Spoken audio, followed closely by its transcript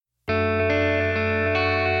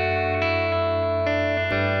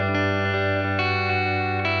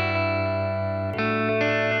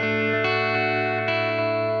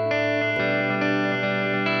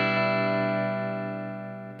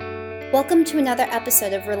Welcome to another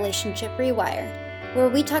episode of Relationship Rewire, where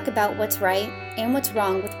we talk about what's right and what's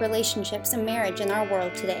wrong with relationships and marriage in our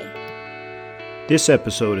world today. This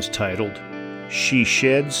episode is titled, She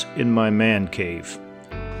Sheds in My Man Cave,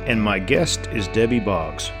 and my guest is Debbie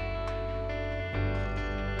Boggs.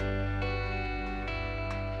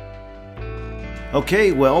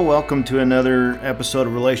 Okay, well, welcome to another episode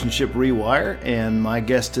of Relationship Rewire, and my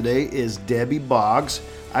guest today is Debbie Boggs.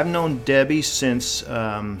 I've known Debbie since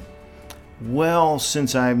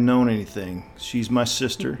I've known anything. She's my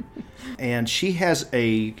sister, and she has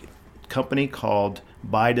a company called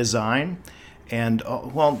By Design, and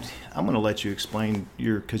I'm going to let you explain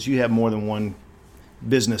because you have more than one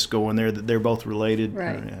business going there, that they're both related.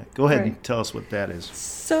 Right. Go ahead and tell us what that is.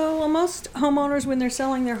 So most homeowners, when they're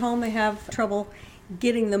selling their home, they have trouble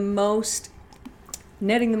netting the most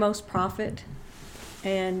profit.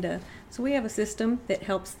 And so we have a system that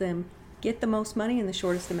helps them get the most money in the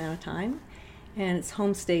shortest amount of time. And it's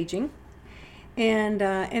home staging. And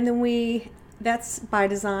then that's By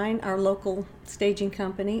Design, our local staging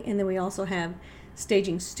company. And then we also have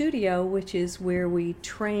Staging Studio, which is where we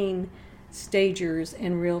train stagers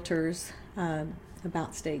and realtors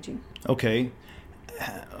about staging. Okay.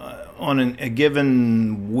 On a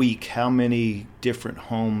given week, how many different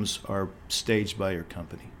homes are staged by your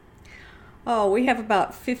company? Oh, we have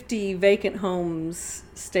about 50 vacant homes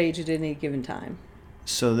staged at any given time.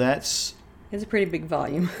 So it's a pretty big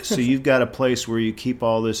volume. So you've got a place where you keep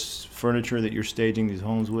all this furniture that you're staging these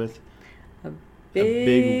homes with? A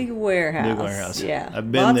big warehouse. Big warehouse. Yeah.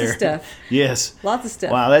 I've been Lots there. Lots of stuff. Yes. Lots of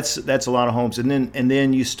stuff. Wow, that's a lot of homes. And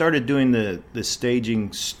then you started doing the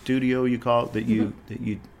staging studio, you call it, that you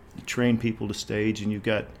train people to stage, and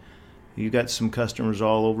you got some customers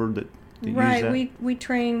all over that use that. Right. We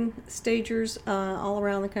train stagers all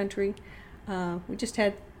around the country. We just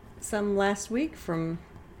had some last week from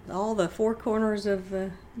all the four corners of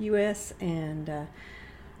the U.S., and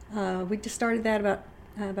we just started that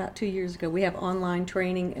about 2 years ago. We have online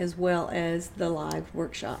training as well as the live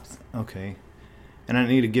workshops. Okay. And I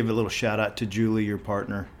need to give a little shout out to Julie, your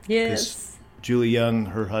partner. Yes. Julie Young,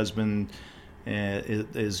 her husband,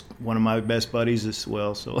 is one of my best buddies as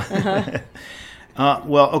well. So,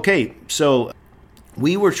 okay. So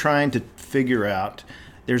we were trying to figure out.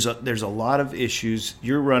 There's a lot of issues.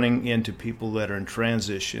 You're running into people that are in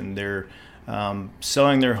transition. They're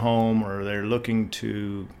selling their home, or they're looking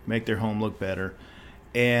to make their home look better.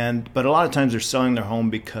 But a lot of times they're selling their home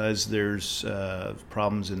because there's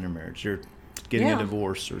problems in their marriage. They're getting a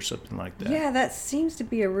divorce or something like that. Yeah, that seems to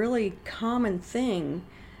be a really common thing,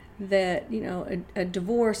 that, a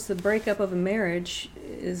divorce, the breakup of a marriage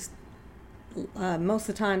is most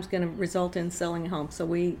of the time is going to result in selling a home. So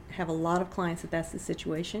we have a lot of clients that's the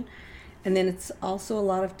situation. And then it's also a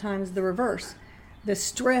lot of times the reverse. The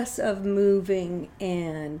stress of moving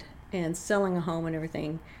and selling a home and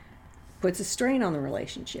everything puts a strain on the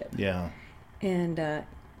relationship. Yeah. And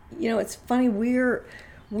it's funny, we're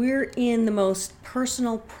in the most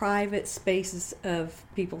personal, private spaces of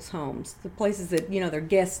people's homes. The places that, their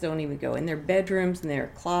guests don't even go, in their bedrooms and their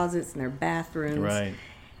closets and their bathrooms. Right.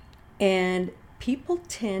 And people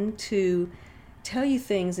tend to tell you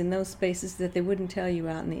things in those spaces that they wouldn't tell you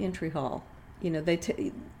out in the entry hall.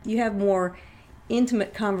 You have more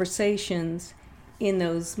intimate conversations in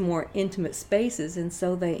those more intimate spaces, and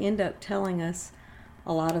so they end up telling us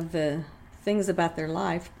a lot of the things about their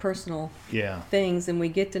life, personal things, and we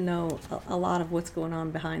get to know a lot of what's going on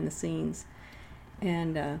behind the scenes.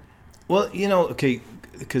 And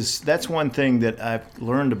because that's one thing that I've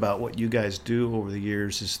learned about what you guys do over the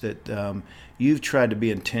years, is that you've tried to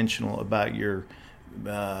be intentional about your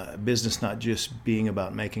business, not just being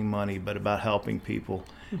about making money, but about helping people.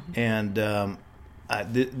 Mm-hmm. And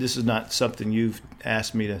this is not something you've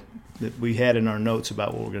asked me that we had in our notes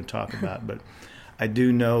about what we're going to talk about, but I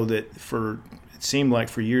do know that it seemed like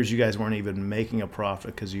for years you guys weren't even making a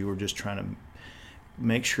profit, because you were just trying to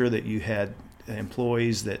make sure that you had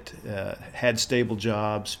employees that had stable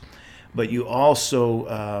jobs, but you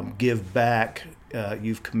also give back.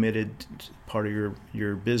 You've committed part of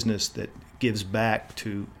your business that gives back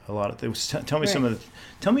to a lot of things. Tell me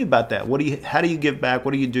tell me about that. How do you give back?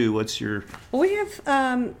 What do you do? What's your? Well, we have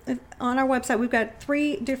on our website, we've got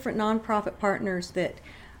 3 different nonprofit partners that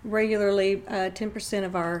regularly 10%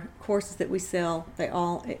 of our courses that we sell,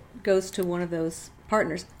 it goes to one of those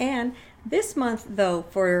partners. And this month, though,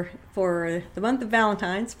 for the month of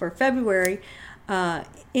Valentine's, for February,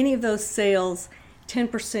 any of those sales,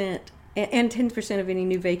 10%, and 10% of any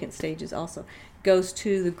new vacant stages also goes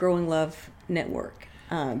to the Growing Love Network,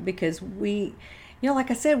 because we, like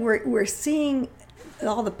I said, we're seeing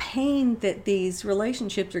all the pain that these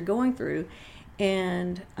relationships are going through,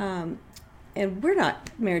 and we're not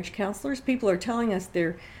marriage counselors. People are telling us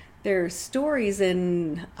their stories,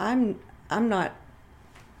 and I'm not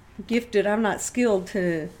gifted. I'm not skilled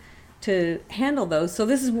to handle those. So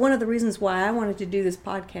this is one of the reasons why I wanted to do this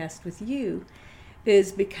podcast with you,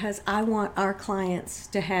 is because I want our clients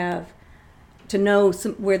to know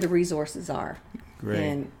where the resources are.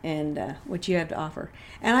 Great. And what you have to offer.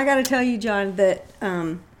 And I got to tell you, John, that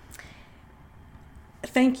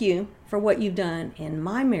thank you for what you've done in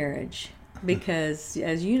my marriage, because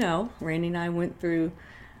as you know, Randy and I went through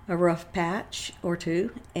a rough patch or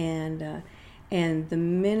two, and the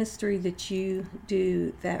ministry that you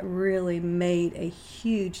do, that really made a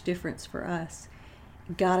huge difference for us,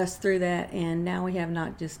 got us through that, and now we have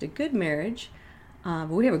not just a good marriage, but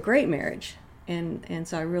we have a great marriage, and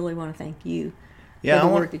so I really want to thank you. Yeah,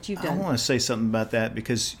 work that you've done. I want to say something about that,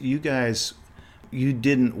 because you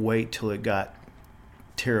didn't wait till it got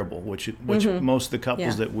terrible, which most of the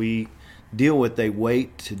couples that we deal with, they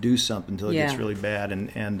wait to do something until it gets really bad,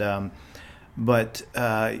 but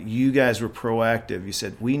you guys were proactive. You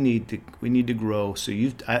said we need to grow. So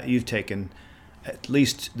you've taken, at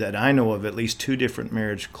least that I know of, at least 2 different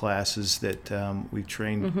marriage classes that we've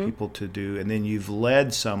trained people to do, and then you've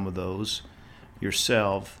led some of those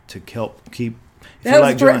yourself to help keep.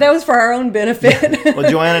 That was for our own benefit. Yeah. Well,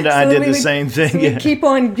 Joanna and I did the same thing. So we keep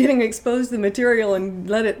on getting exposed to the material and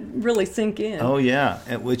let it really sink in. Oh yeah,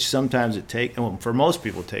 which sometimes it takes. Well, for most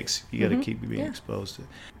people, it takes. You got to keep being exposed to it.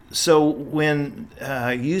 So when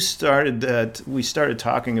we started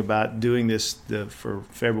talking about doing this for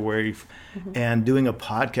February and doing a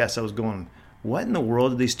podcast, I was going, what in the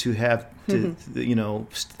world do these two have to,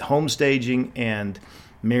 home staging and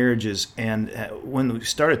marriages? And when we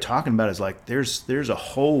started talking about it, it's like there's a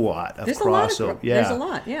whole lot of crossover. There's a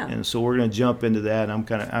lot, yeah. And so we're going to jump into that. And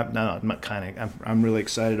I'm really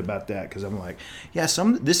excited about that, because I'm like, yeah,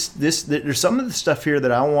 there's some of the stuff here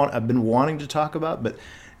that I've been wanting to talk about, but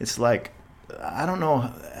it's like, I don't know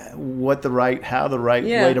how the right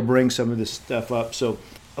way to bring some of this stuff up. So,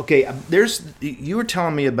 okay, you were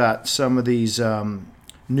telling me about some of these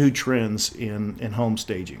new trends in home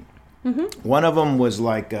staging. Mm-hmm. One of them was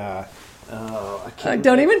like,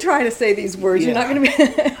 don't even try to say these words. Yeah. You're not going to be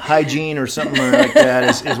hygiene or something like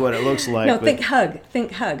that is what it looks like. No, think hug.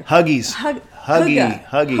 Huggies. Huggy.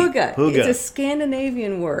 Hygge. It's a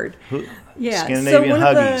Scandinavian word. Yeah. Scandinavian so one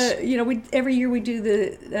huggies. of the, every year we do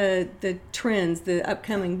the trends, the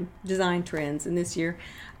upcoming design trends, and this year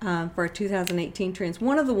for our 2018 trends,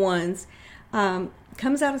 one of the ones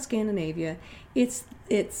comes out of Scandinavia. It's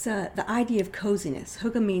the idea of coziness.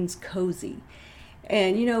 Hygge means cozy.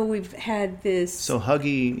 And, we've had this... So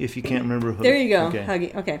Huggy, if you can't remember... There you go, okay.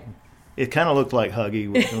 Huggy, okay. It kind of looked like Huggy.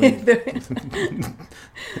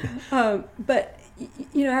 But,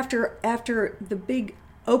 after the big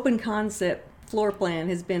open concept floor plan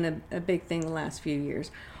has been a big thing the last few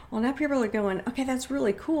years, well, now people are going, okay, that's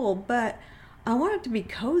really cool, but I want it to be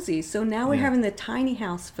cozy. So now we're having the tiny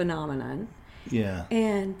house phenomenon. Yeah.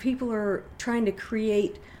 And people are trying to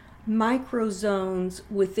create micro zones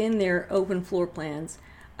within their open floor plans.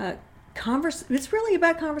 It's really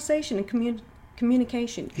about conversation and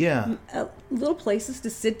communication. Yeah. Little places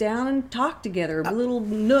to sit down and talk together, little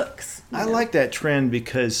nooks. I like that trend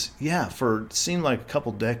because, for it seemed like a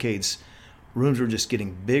couple decades, rooms were just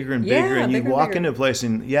getting bigger and bigger, and you walk into a place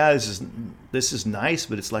and this is nice,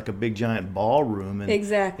 but it's like a big giant ballroom, and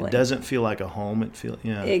exactly. It doesn't feel like a home. It feels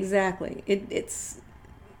exactly. It's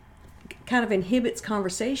kind of inhibits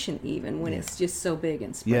conversation even when it's just so big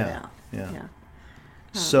and spread out. Yeah.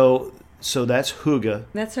 So that's Hygge.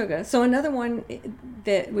 That's Hygge. So another one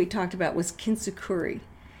that we talked about was Kintsukuroi.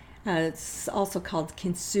 It's also called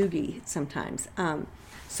kintsugi sometimes.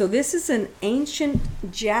 So this is an ancient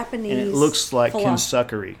Japanese. And it looks like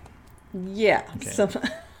kintsukuroi. Yeah. Okay.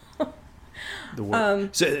 The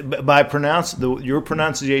word. So by your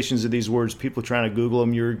pronunciations of these words, people trying to Google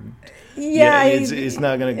them, it's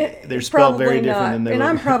not going to. They're spelled very different than they and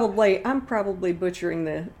look. I'm probably butchering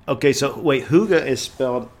the. Okay, so wait, Hygge is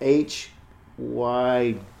spelled Hyggge.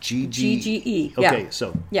 GGE. Okay,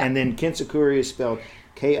 and then kintsukuroi is spelled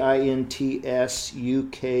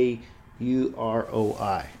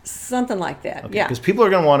KINTSUKUROI. Something like that. Okay, because people are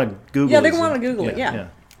going to want to Google it. Yeah, they're going to want to Google it. Yeah.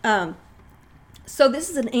 So this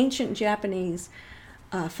is an ancient Japanese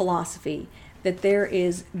philosophy that there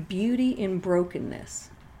is beauty in brokenness,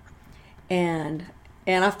 and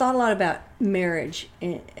I've thought a lot about marriage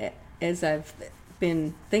as I've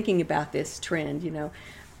been thinking about this trend.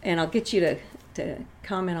 and I'll get you to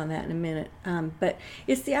comment on that in a minute. But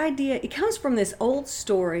it's the idea, it comes from this old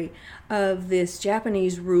story of this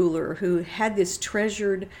Japanese ruler who had this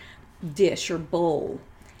treasured dish or bowl.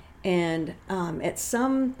 And at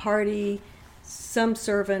some party, some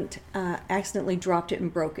servant accidentally dropped it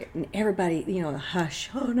and broke it. And everybody, hush,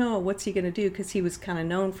 oh no, what's he going to do? Because he was kind of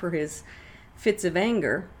known for his fits of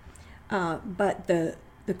anger. But the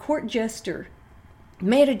court jester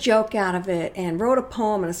made a joke out of it and wrote a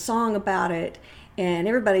poem and a song about it, and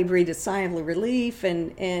everybody breathed a sigh of relief.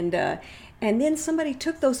 And then somebody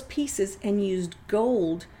took those pieces and used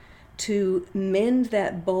gold to mend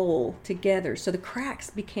that bowl together, so the cracks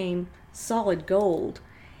became solid gold,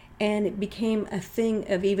 and it became a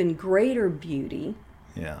thing of even greater beauty.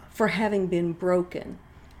 Yeah. For having been broken.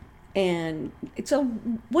 And so,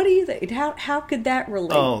 what do you think? How could that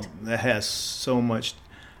relate? Oh, that has so much.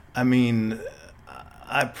 I mean,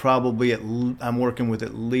 I'm working with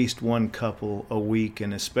at least one couple a week,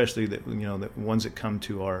 and especially the ones that come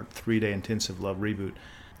to our 3-day intensive Love Reboot,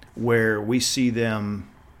 where we see them,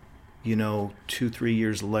 2-3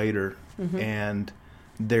 years later, and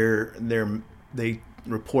they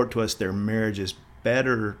report to us their marriage is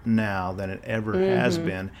better now than it ever has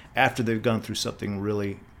been after they've gone through something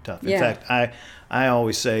really tough. In fact, I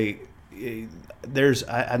always say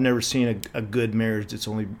I've never seen a good marriage that's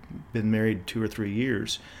only been married 2 or 3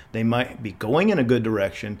 years. They might be going in a good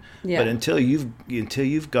direction, but until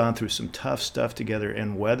you've gone through some tough stuff together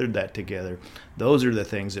and weathered that together, those are the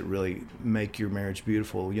things that really make your marriage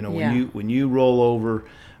beautiful. When you roll over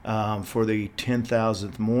for the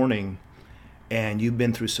 10,000th morning, and you've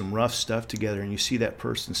been through some rough stuff together, and you see that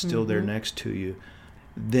person still there next to you,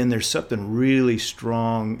 then there's something really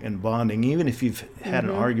strong and bonding. Even if you've had an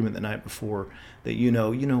argument the night before, that you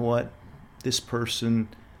know what, this person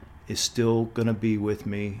is still going to be with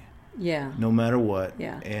me, no matter what.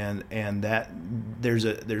 And that there's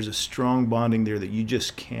a strong bonding there that you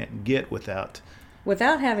just can't get without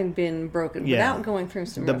having been broken, without going through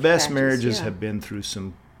some. The rough best patches. marriages have been through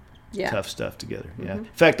some tough stuff together. In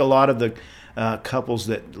fact, a lot of the couples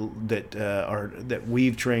that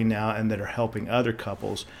we've trained now and that are helping other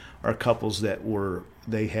couples are couples that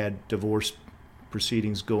they had divorce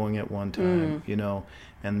proceedings going at one time,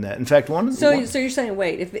 and that, in fact, so you're saying,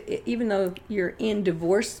 wait, even though you're in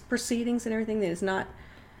divorce proceedings and everything, that it's not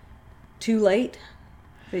too late,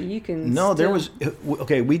 that you can. No, there was.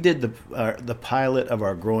 Okay, we did the pilot of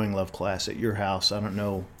our Growing Love class at your house. I don't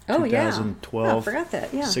know. 2012. Oh, I forgot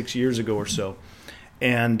that. 6 years ago or so,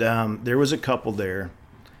 and there was a couple there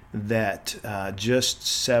that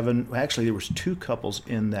actually there was 2 couples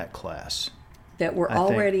in that class that were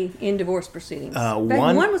already in divorce proceedings.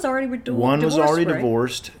 One was already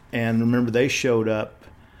divorced, and remember, they showed up.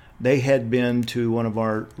 They had been to one of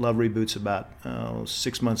our Love Reboots about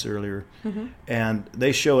 6 months earlier, and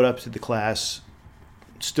they showed up to the class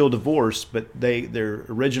still divorced, but their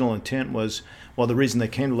original intent was, the reason they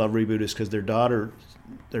came to Love Reboot is because their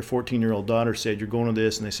 14-year-old daughter said, "You're going to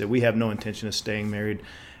this," and they said, "We have no intention of staying married."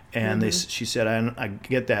 And she said, I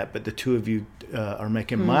get that, but the two of you are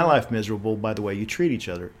making my life miserable by the way you treat each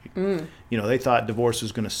other. They thought divorce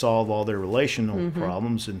was going to solve all their relational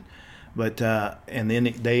problems, and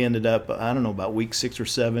then they ended up, I don't know, about week 6 or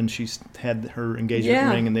 7, she had her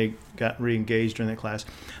engagement ring, and they got re-engaged during that class.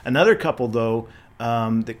 Another couple, though,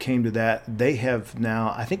 that came to that, they have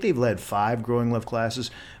now, I think they've led 5 Growing Love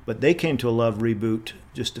classes, but they came to a Love Reboot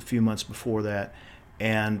just a few months before that,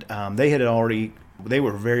 and they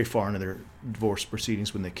were very far into their divorce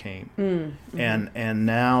proceedings when they came. And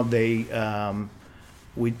now Joanne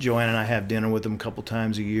and I have dinner with them a couple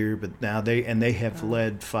times a year, but now they have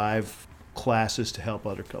led 5 classes to help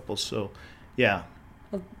other couples. So, yeah.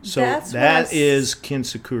 Well, so that is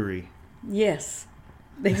Kintsukuroi. Yes,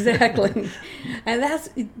 exactly. And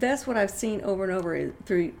that's what I've seen over and over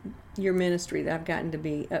through your ministry, that I've gotten to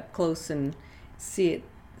be up close and see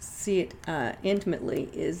it intimately,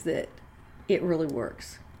 is that it really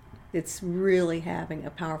works. It's really having a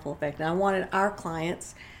powerful effect. And I wanted our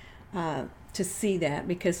clients to see that,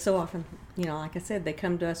 because so often, like I said, they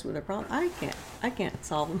come to us with a problem. I can't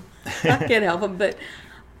solve them. I can't help them, but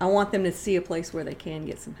I want them to see a place where they can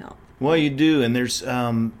get some help. Well, you do, and there's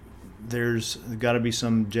got to be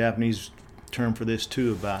some Japanese term for this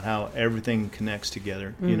too, about how everything connects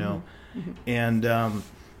together, and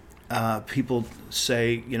people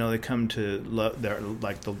say, they come to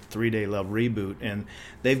like the 3-day Love Reboot, and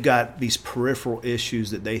they've got these peripheral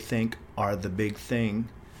issues that they think are the big thing,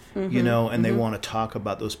 and they want to talk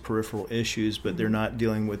about those peripheral issues, but they're not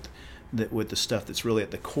dealing with the stuff that's really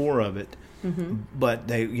at the core of it. But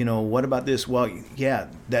they, what about this? Well, yeah,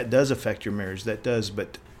 that does affect your marriage. That does,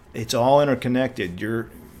 but it's all interconnected.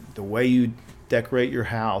 The way you decorate your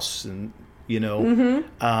house, and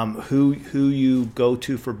who you go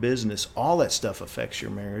to for business, all that stuff affects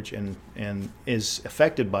your marriage and is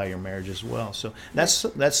affected by your marriage as well. So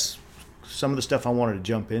that's some of the stuff I wanted to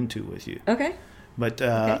jump into with you. Okay. But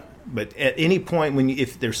at any point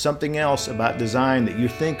if there's something else about design that you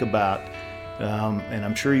think about, and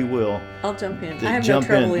I'm sure you will, I'll jump in. I have no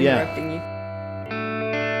trouble interrupting you.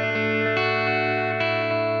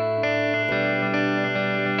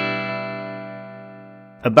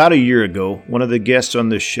 About a year ago, one of the guests on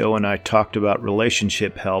this show and I talked about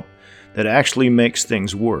relationship help that actually makes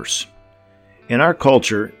things worse. In our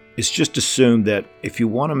culture, it's just assumed that if you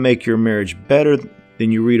want to make your marriage better,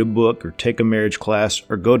 then you read a book or take a marriage class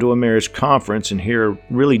or go to a marriage conference and hear a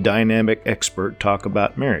really dynamic expert talk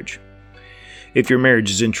about marriage. If your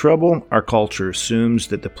marriage is in trouble, our culture assumes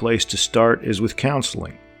that the place to start is with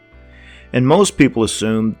counseling. And most people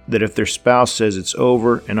assume that if their spouse says it's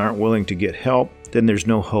over and aren't willing to get help, then there's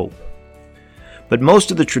no hope. But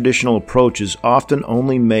most of the traditional approaches often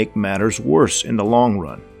only make matters worse in the long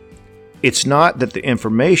run. It's not that the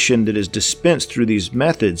information that is dispensed through these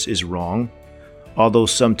methods is wrong, although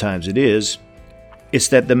sometimes it is. It's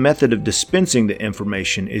that the method of dispensing the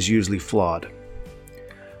information is usually flawed.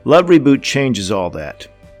 Love Reboot changes all that.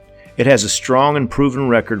 It has a strong and proven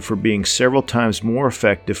record for being several times more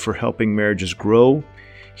effective for helping marriages grow,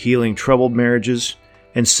 healing troubled marriages,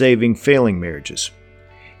 and saving failing marriages,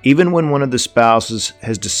 even when one of the spouses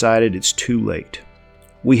has decided it's too late.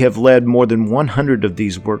 We have led more than 100 of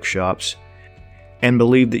these workshops and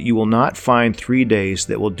believe that you will not find 3 days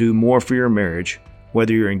that will do more for your marriage,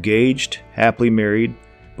 whether you're engaged, happily married,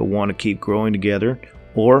 but want to keep growing together,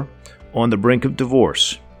 or on the brink of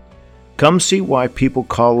divorce. Come see why people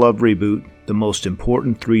call Love Reboot the most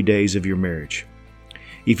important 3 days of your marriage.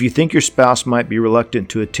 If you think your spouse might be reluctant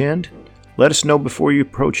to attend, let us know before you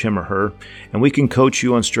approach him or her, and we can coach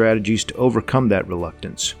you on strategies to overcome that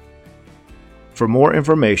reluctance. For more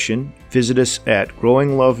information, visit us at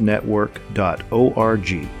growinglovenetwork.org.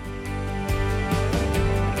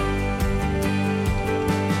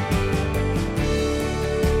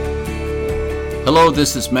 Hello,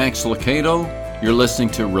 this is Max Lucado. You're listening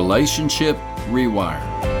to Relationship Rewire.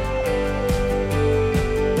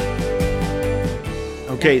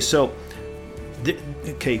 Okay, so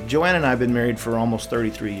Joanna and I have been married for almost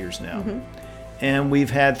 33 years now. And we've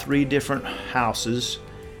had 3 different houses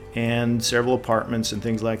and several apartments and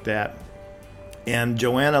things like that. And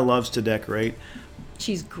Joanna loves to decorate.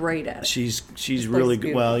 She's great at it. She's really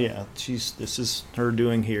good. Well, yeah, this is her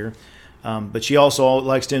doing here. But she also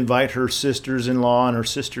likes to invite her sisters-in-law and her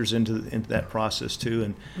sisters into that process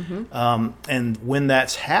too. And when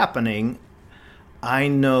that's happening, I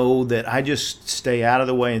know that I just stay out of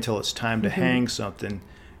the way until it's time to hang something,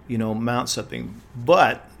 mount something.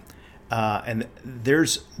 But and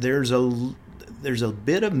there's a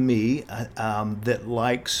bit of me that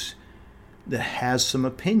has some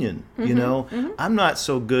opinion. I'm not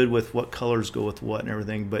so good with what colors go with what and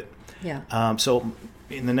everything. But so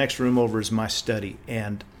in the next room over is my study,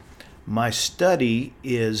 and my study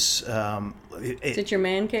is. Is it your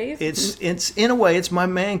man cave? It's in a way, it's my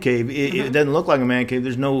man cave. It doesn't look like a man cave.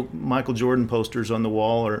 There's no Michael Jordan posters on the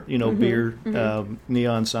wall, or beer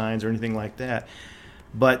neon signs or anything like that.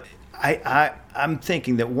 But I'm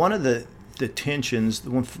thinking that one of the tensions,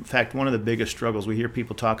 in fact, one of the biggest struggles we hear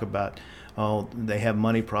people talk about, they have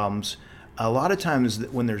money problems. A lot of times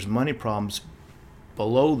when there's money problems,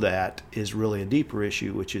 below that is really a deeper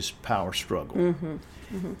issue, which is power struggle.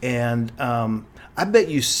 And I bet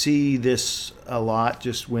you see this a lot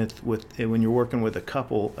just with when you're working with a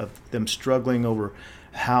couple, of them struggling over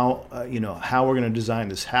how how we're going to design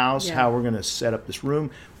this house, how we're going to set up this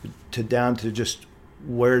room, down to just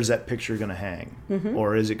where's that picture going to hang,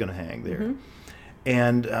 or is it going to hang there?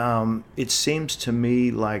 And it seems to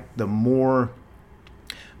me like the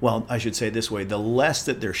less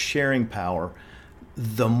that they're sharing power,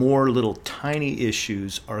 the more little tiny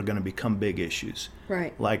issues are going to become big issues.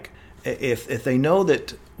 Right. Like if they know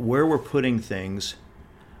that where we're putting things,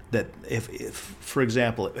 that if for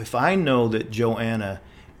example, if I know that Joanna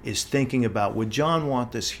is thinking about, would John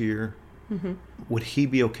want this here? Would he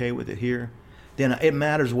be okay with it here? Then it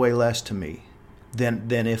matters way less to me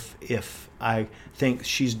than if I think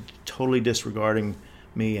she's totally disregarding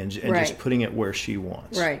me and just putting it where she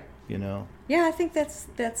wants. Right. Yeah, I think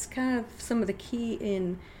that's kind of some of the key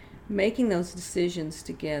in making those decisions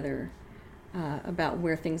together about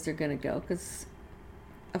where things are going to go. Because,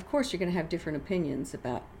 of course, you're going to have different opinions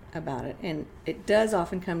about it, and it does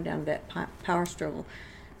often come down to that power struggle.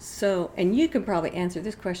 So, and you can probably answer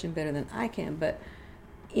this question better than I can, but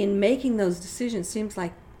in making those decisions, seems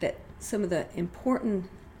like that some of the important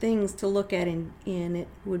things to look at in it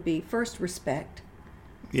would be first respect.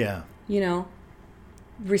 Yeah.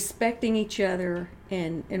 Respecting each other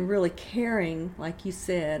and really caring, like you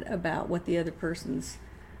said, about what the other person's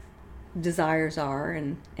desires are,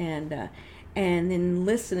 and then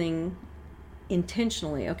listening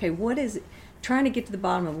intentionally. Okay, what is it? Trying to get to the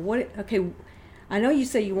bottom of what. Okay, I know you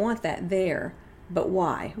say you want that there, but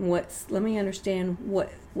why? Let me understand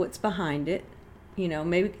what's behind it.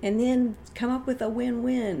 Maybe, and then come up with a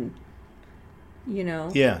win-win.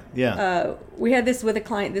 Yeah. We had this with a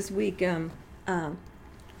client this week.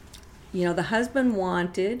 The husband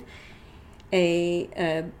wanted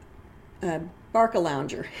a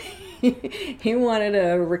Barcalounger. He wanted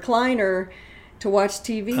a recliner to watch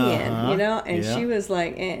TV in, and she was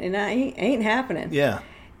like, and I ain't happening. Yeah.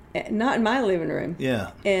 Not in my living room.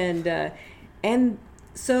 Yeah. And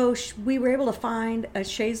so we were able to find a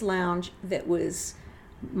chaise lounge that was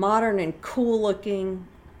modern and cool looking,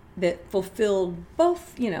 that fulfilled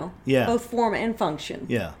both, both form and function.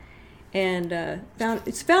 Yeah. And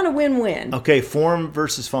found a win-win. Okay, form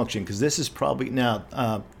versus function, because this is probably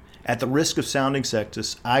now, at the risk of sounding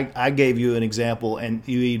sexist, I gave you an example and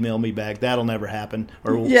you emailed me back, that'll never happen,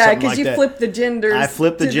 or yeah, because you flipped the genders. I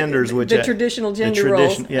flipped the genders, which the traditional gender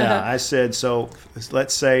roles. Yeah, I said, so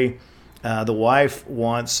let's say the wife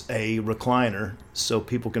wants a recliner so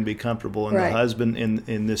people can be comfortable, and the husband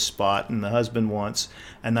in this spot, and the husband wants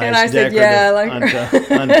a nice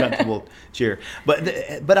decorative, uncomfortable chair.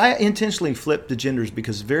 But I intentionally flipped the genders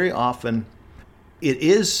because very often it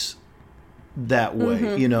is that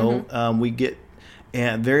way. We get,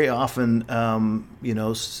 and very often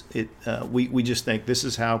we just think this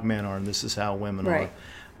is how men are and this is how women are,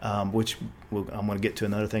 which I'm going to get to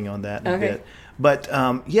another thing on that in a bit. But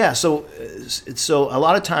so a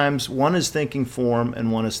lot of times one is thinking form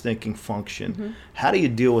and one is thinking function. Mm-hmm. How do you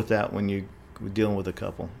deal with that when you're dealing with a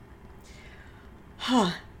couple?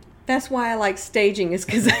 That's why I like staging, is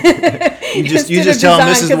because you just tell them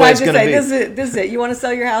this is what it's going to be. This is it. You want to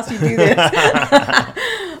sell your house, you do this.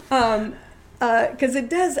 Because it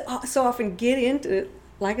does so often get into,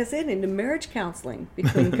 like I said, into marriage counseling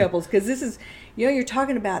between couples, because this is, you're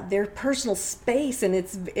talking about their personal space, and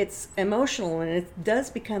it's emotional, and it does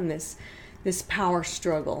become this power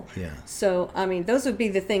struggle. Yeah. So I mean, those would be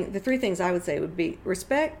the three things I would say would be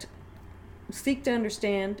respect, seek to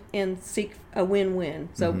understand, and seek a win-win.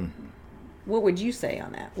 So what would you say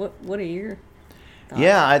on that? What are your thoughts?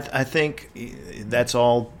 Yeah, I think those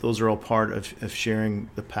are all part of sharing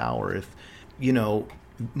the power. If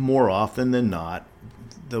more often than not,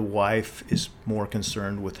 the wife is more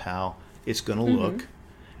concerned with how it's going to look,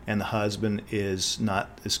 and the husband is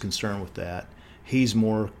not as concerned with that. He's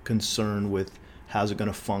more concerned with how's it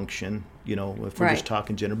going to function, if we're just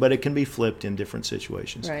talking gender. But it can be flipped in different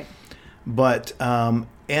situations. Right. But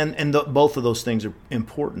both of those things are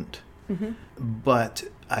important. Mm-hmm. But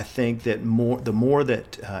I think that the more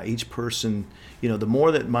that each person, the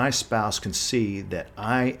more that my spouse can see that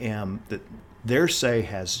that their say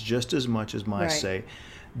has just as much as my say,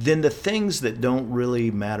 then the things that don't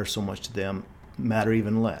really matter so much to them matter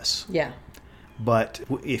even less. Yeah. But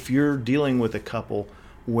if you're dealing with a couple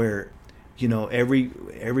where, every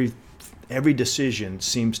decision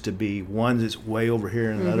seems to be one that's way over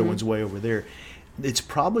here and the other one's way over there, it's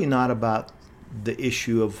probably not about the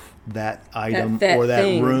issue of that item or that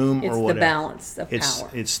thing, room or whatever. It's the balance of power.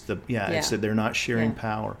 It's that they're not sharing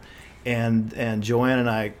power. And Joanne and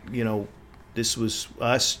I, this was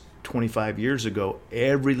us 25 years ago.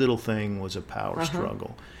 Every little thing was a power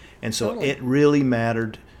struggle. And so it really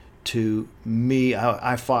mattered to me.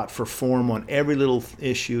 I fought for form on every little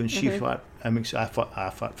issue, and she fought. I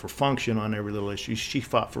fought for function on every little issue. She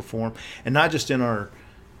fought for form, and not just in our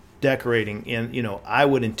decorating. And I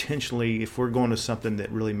would intentionally, if we're going to something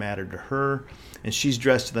that really mattered to her, and she's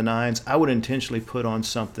dressed to the nines, I would intentionally put on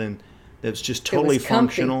something that's just totally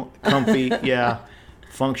functional, comfy,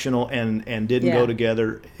 functional, and didn't go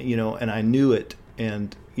together. And I knew it,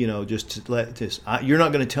 and just to let this. You're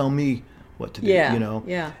not going to tell me what to do,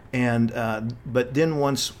 And but then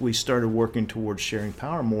once we started working towards sharing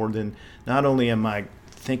power more, then not only am I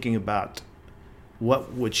thinking about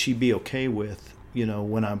what would she be okay with,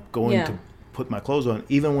 when I'm going to put my clothes on,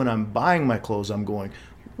 even when I'm buying my clothes, I'm going,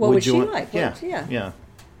 what would she like? Yeah.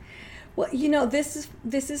 Well,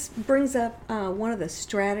 this brings up one of the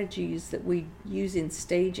strategies that we use in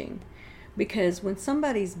staging, because when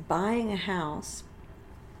somebody's buying a house,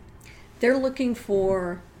 they're looking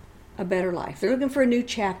for a better life. They're looking for a new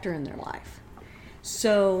chapter in their life.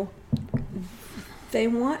 So they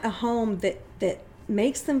want a home that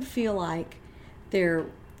makes them feel like they're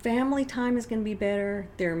family time is going to be better,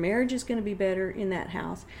 their marriage is going to be better in that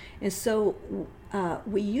house. And so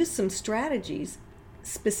we use some strategies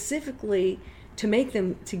specifically to make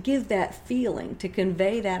them, to give that feeling, to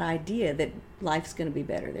convey that idea that life's going to be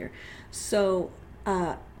better there. So,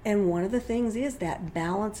 and one of the things is that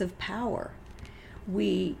balance of power.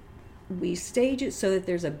 We stage it so that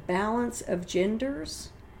there's a balance of genders,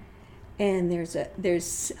 and there's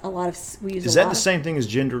a lot of, we use Is a that lot the of, same thing as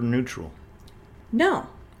gender neutral? No.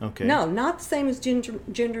 Okay. No, not the same as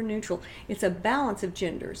gender neutral. It's a balance of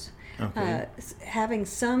genders. Okay. Having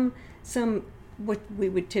some what we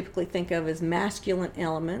would typically think of as masculine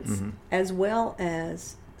elements, as well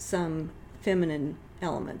as some feminine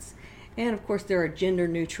elements. And of course, there are gender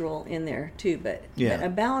neutral in there too, but a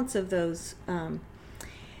balance of those.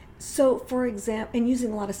 So, for example, and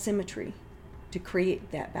using a lot of symmetry to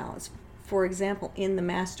create that balance. For example, in the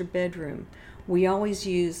master bedroom, we always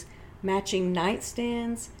use matching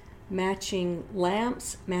nightstands, matching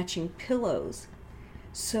lamps, matching pillows.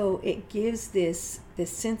 So it gives this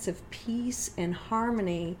sense of peace and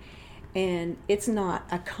harmony, and it's not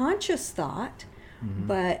a conscious thought,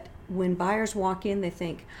 but when buyers walk in, they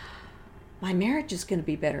think, my marriage is going to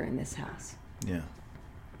be better in this house. Yeah.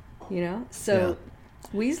 You know? So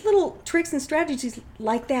we use little tricks and strategies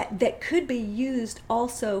like that could be used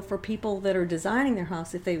also for people that are designing their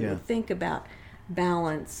house if they would think about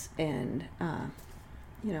balance and,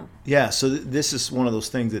 you know. Yeah, so this is one of those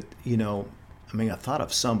things that, you know, I mean, I thought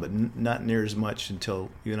of some, but not near as much until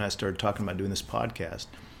you and I started talking about doing this podcast.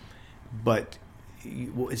 But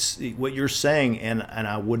it's what you're saying, and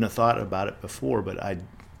I wouldn't have thought about it before, but I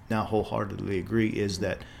now wholeheartedly agree, is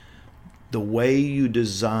that the way you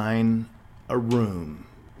design a room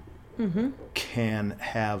can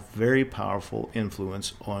have very powerful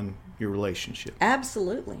influence on your relationship.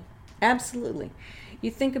 Absolutely. Absolutely.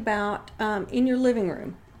 You think about in your living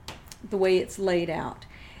room, the way it's laid out.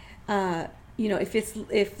 You know, if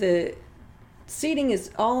the seating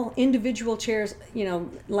is all individual chairs, you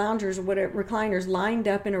know, loungers or whatever, recliners lined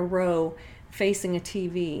up in a row facing a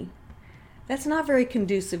TV, that's not very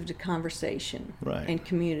conducive to conversation and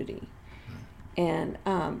community. And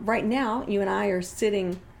right now, you and I are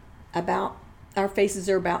sitting our faces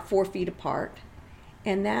are about 4 feet apart,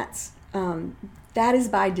 and that is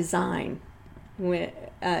by design.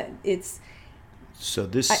 So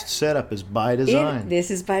this setup is by design.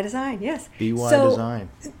 This is by design, yes. Design.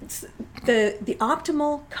 The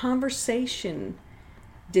optimal conversation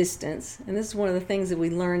distance, and this is one of the things that we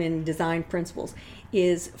learn in design principles,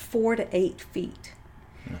 is 4 to 8 feet.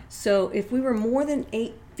 Yeah. So if we were more than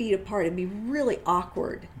 8 feet apart, it'd be really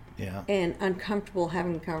awkward and uncomfortable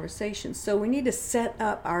having a conversation. So we need to set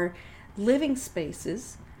up our living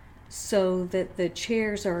spaces so that the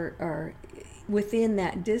chairs are within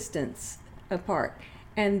that distance apart.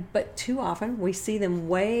 But too often we see them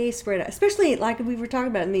way spread out, especially like we were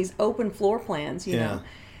talking about in these open floor plans, you know.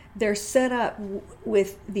 They're set up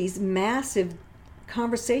with these massive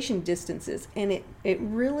conversation distances, and it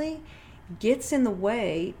really gets in the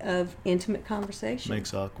way of intimate conversation.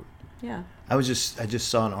 Makes awkward. Yeah. I just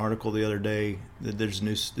saw an article the other day that there's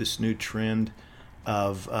this new trend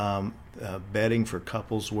of bedding for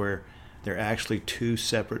couples where they're actually 2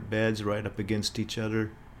 separate beds right up against each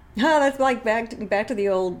other. Oh, that's like back to the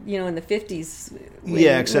old, you know, in the 50s.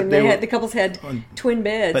 Except the couples had twin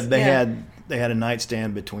beds. But they had a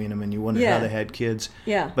nightstand between them, and you wondered how they had kids.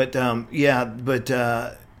 Yeah. But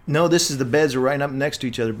no, this is the beds are right up next to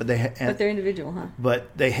each other, but they're individual, huh?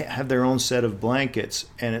 But they have their own set of blankets,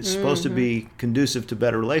 and it's supposed to be conducive to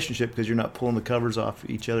better relationship because you're not pulling the covers off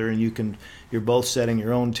each other, and you're both setting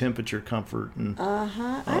your own temperature comfort. And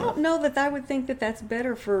I don't know that I would think that that's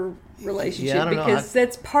better for relationship, I don't know. Because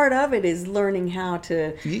that's part of it is learning how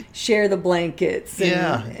to share the blankets.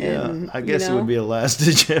 And, I guess it would be a last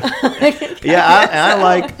ditch.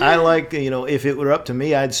 I like you know, if it were up to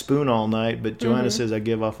me, I'd spoon all night. But Joanna says I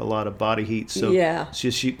give off a lot of body heat, so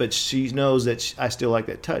but she knows that I still like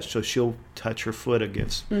that touch, so she'll touch her foot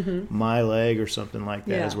against my leg or something like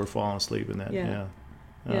that as we're falling asleep in that.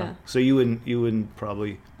 Yeah. So you wouldn't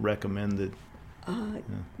probably recommend that.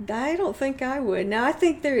 I don't think I would. Now I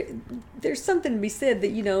think there's something to be said that,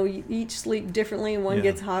 you know, you each sleep differently and one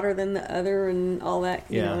gets hotter than the other and all that,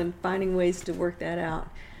 you know, and finding ways to work that out.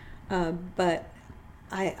 But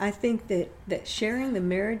I think that sharing the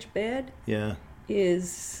marriage bed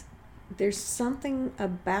is, there's something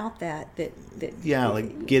about that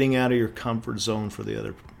like getting out of your comfort zone for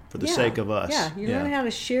the sake of us. You learn how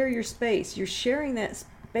to share your space. You're sharing that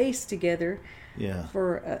space together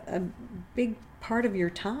for a big part of your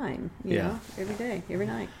time, you know, every day, every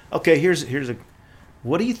night. Okay, here's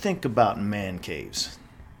what do you think about man caves?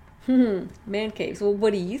 Man caves. Well,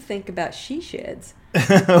 what do you think about she sheds?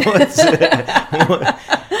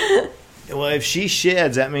 Well, if she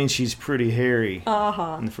sheds, that means she's pretty hairy.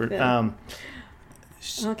 Uh-huh. Yeah.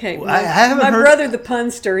 Okay. I haven't my heard, brother, the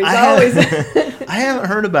punster, he's I always... I haven't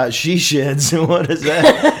heard about she sheds. What is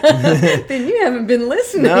that? Then you haven't been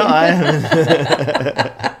listening. No, I haven't.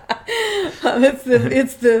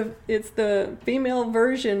 It's the female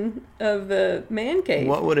version of the man cave.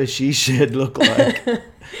 What would a she shed look like?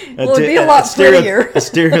 Well, it'd be a lot prettier. A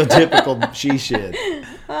stereotypical she shed.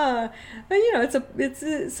 But it's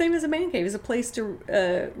the same as a man cave. It's a place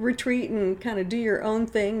to retreat and kind of do your own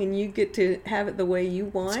thing, and you get to have it the way you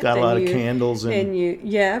want. It's got a lot of candles and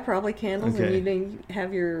probably candles, Okay. and you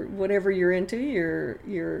have your whatever you're into,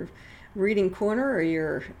 your reading corner or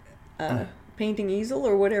your painting easel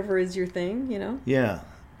or whatever is your thing. Yeah.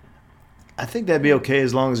 I think that'd be okay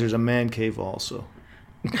as long as there's a man cave also.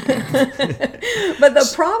 But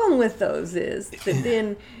the problem with those is that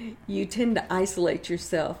then you tend to isolate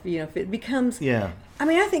yourself. If it becomes, Yeah. I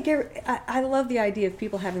mean, I think I love the idea of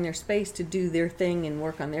people having their space to do their thing and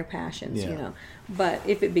work on their passions. Yeah. But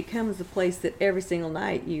if it becomes a place that every single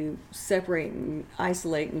night you separate and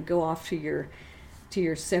isolate and go off to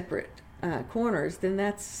your separate corners, then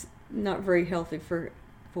that's not very healthy for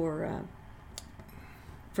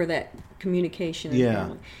that communication.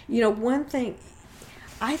 Yeah. One thing.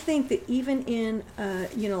 I think that even in,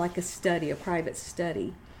 like a private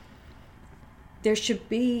study, there should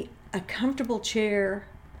be a comfortable chair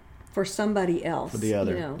for somebody else. For the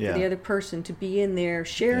other, for the other person to be in there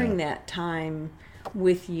sharing that time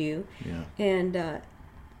with you. Yeah. And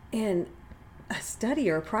a study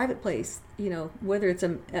or a private place, whether it's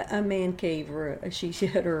a man cave or a she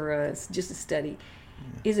shed or just a study,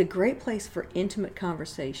 is a great place for intimate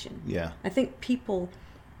conversation. Yeah. I think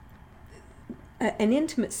an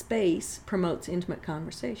intimate space promotes intimate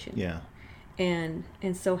conversation. Yeah. And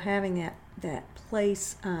so having that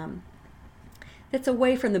place that's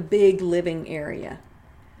away from the big living area,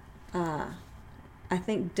 I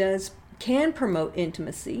think can promote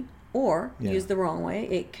intimacy, or used the wrong way,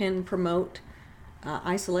 it can promote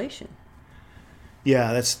isolation.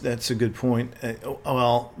 Yeah, that's a good point.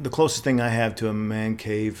 Well, the closest thing I have to a man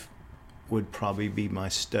cave would probably be my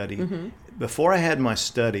study. Mm-hmm. Before I had my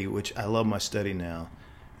study, which I love my study now,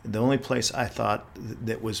 the only place I thought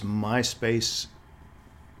that was my space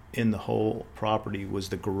in the whole property was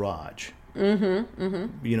the garage. Mm-hmm,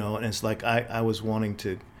 mm-hmm. And it's like I was wanting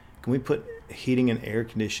to, can we put heating and air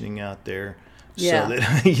conditioning out there? Yeah. So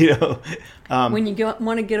that, when you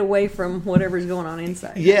want to get away from whatever's going on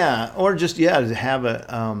inside. Yeah, or just, to have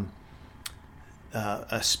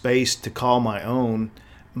a space to call my own.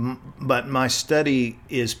 But my study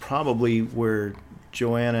is probably where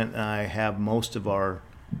Joanna and I have most of our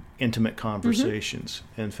intimate conversations.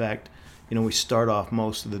 Mm-hmm. In fact, we start off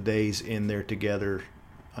most of the days in there together.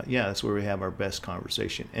 That's where we have our best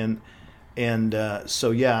conversation. And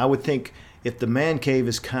so I would think if the man cave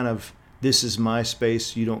is kind of, this is my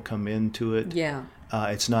space, you don't come into it. Yeah.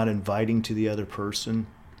 It's not inviting to the other person.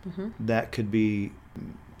 Mm-hmm. That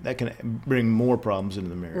can bring more problems into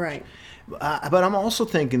the marriage. Right. But I'm also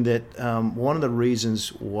thinking that one of the reasons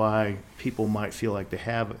why people might feel like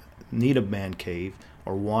they need a man cave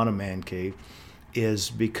or want a man cave is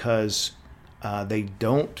because they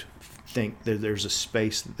don't think that there's a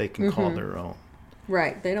space that they can mm-hmm. call their own.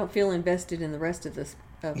 Right. They don't feel invested in the rest of this.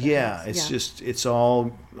 Just it's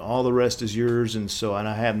all the rest is yours, and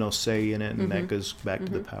I have no say in it, and mm-hmm. that goes back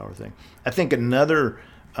mm-hmm. to the power thing. I think another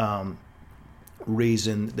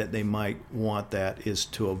reason that they might want that is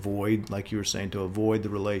to avoid, like you were saying, to avoid the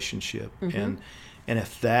relationship. Mm-hmm. And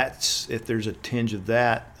if there's a tinge of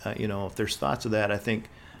that, if there's thoughts of that, I think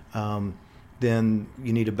then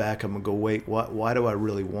you need to back up and go, wait, why do I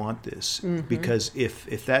really want this? Mm-hmm. Because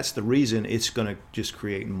if that's the reason, it's going to just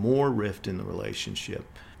create more rift in the relationship.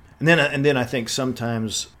 And then I think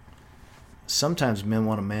sometimes men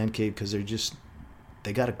want a man cave because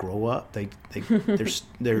they got to grow up.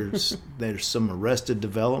 There's some arrested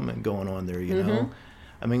development going on there, you know. Mm-hmm.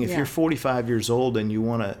 I mean, if you're 45 years old and you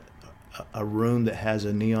want a room that has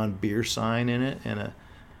a neon beer sign in it and a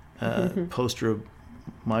mm-hmm. poster of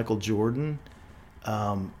Michael Jordan,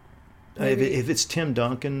 if it's Tim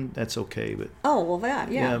Duncan, that's okay. But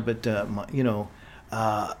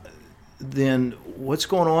then what's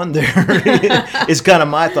going on there is kind of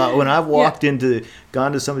my thought. When I've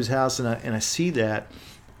gone to somebody's house and I see that,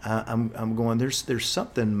 I'm going, there's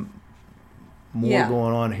something more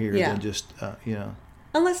going on here than just,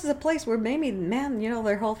 Unless it's a place where maybe,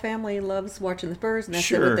 their whole family loves watching the Spurs and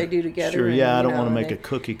that's what they do together. Sure, and, I don't want to make a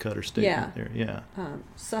cookie cutter statement there. Yeah.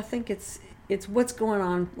 So I think it's it's what's going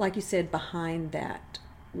on, like you said, behind that.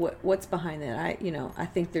 What's behind that? I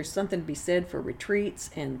think there's something to be said for retreats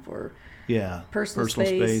and for personal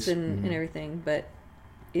space and everything. But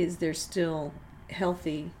is there still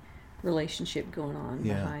healthy relationship going on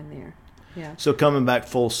behind there? Yeah. So coming back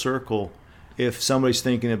full circle, if somebody's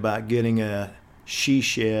thinking about getting a she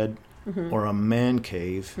shed or a man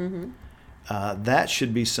cave, that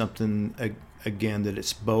should be something again that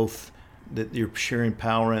it's both, that you're sharing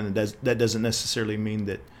power in. That doesn't necessarily mean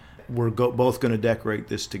that we're both going to decorate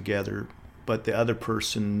this together, but the other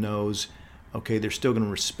person knows, okay, they're still going to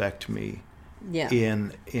respect me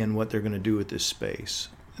in what they're going to do with this space.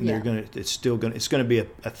 And it's going to be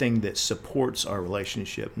a thing that supports our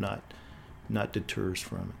relationship, not deters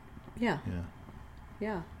from it. Yeah,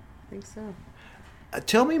 I think so.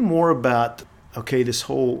 Tell me more about, okay, this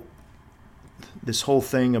whole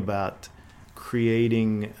thing about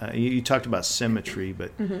creating, you talked about symmetry,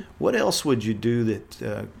 but what else would you do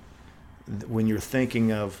that when you're thinking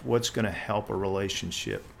of what's going to help a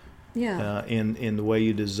relationship in the way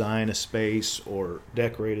you design a space or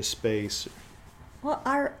decorate a space? Well,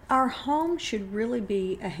 our home should really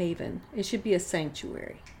be a haven. It should be a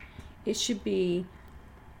sanctuary. It should be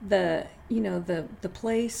the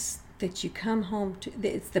place that you come home to.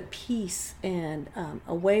 It's the peace and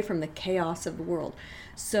away from the chaos of the world.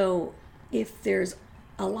 So if there's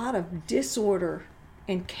a lot of disorder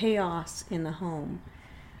and chaos in the home,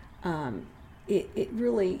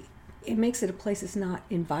 it makes it a place that's not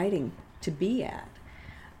inviting to be at.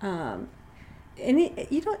 And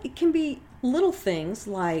it can be little things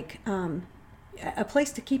like a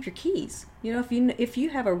place to keep your keys. If you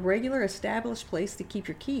have a regular established place to keep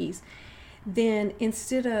your keys, then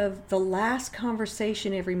instead of the last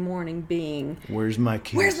conversation every morning being, "Where's my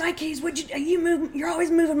keys? Where's my keys? You move? You're always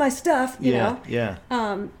moving my stuff." You know. Yeah.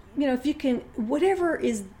 If you can, whatever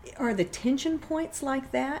are the tension points like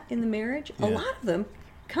that in the marriage, a lot of them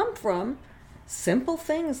come from simple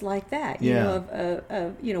things like that.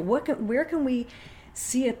 Where can we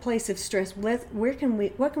see a place of stress? What can we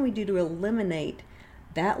do to eliminate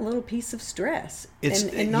that little piece of stress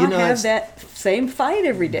and not have that same fight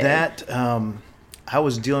every day? I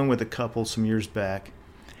was dealing with a couple some years back,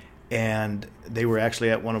 and they were actually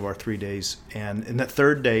at one of our 3 days. And in that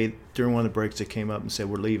third day, during one of the breaks, they came up and said,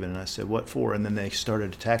 "We're leaving." And I said, "What for?" And then they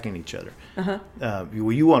started attacking each other. Well,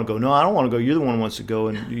 you want to go? No, I don't want to go. You're the one who wants to go,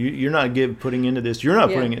 and you're not putting into this. You're not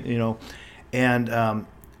putting it,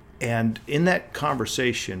 And in that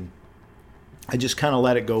conversation, I just kind of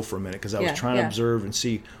let it go for a minute because I was trying to observe and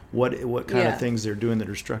see what kind of things they're doing that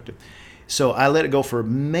are destructive. So I let it go for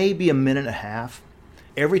maybe a minute and a half.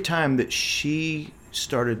 Every time that she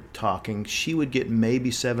started talking, she would get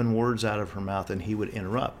maybe 7 words out of her mouth and he would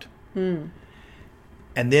interrupt. And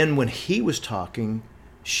then when he was talking,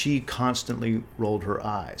 she constantly rolled her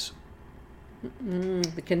eyes.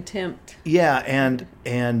 The contempt. Yeah, and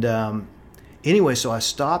anyway, so I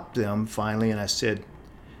stopped them finally and I said,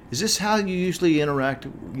 "Is this how you usually interact?"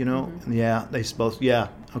 Yeah, they both,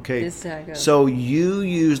 okay. This is how it goes. So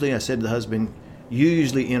I said to the husband, "You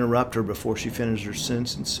usually interrupt her before she finishes her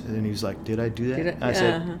sentence." And he's like, "Did I do that?" I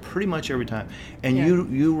said, "Pretty much every time." And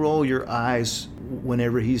you roll your eyes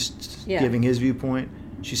whenever he's giving his viewpoint.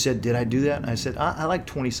 She said, "Did I do that?" And I said, I like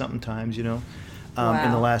 20-something times, in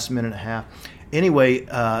the last minute and a half. Anyway,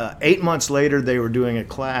 8 months later, they were doing a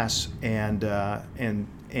class, and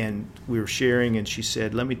we were sharing, and she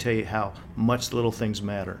said, "Let me tell you how much the little things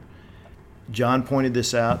matter." John pointed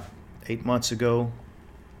this out 8 months ago,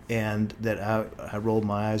 and that I rolled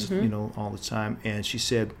my eyes, all the time. And she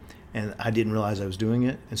said, and I didn't realize I was doing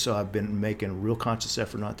it, and so I've been making a real conscious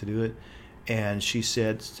effort not to do it. And she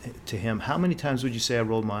said to him, "How many times would you say I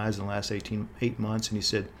rolled my eyes in the last 8 months?" And he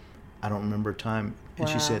said, "I don't remember a time." And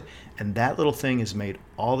she said, and that little thing has made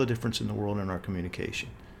all the difference in the world in our communication.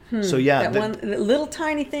 So little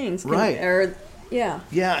tiny things.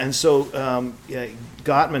 And so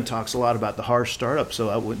Gottman talks a lot about the harsh startup.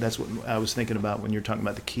 So that's what I was thinking about when you're talking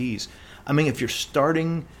about the keys. I mean, if you're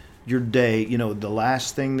starting your day, the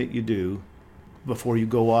last thing that you do before you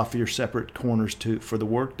go off your separate corners for the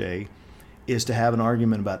work day is to have an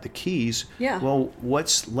argument about the keys. Well,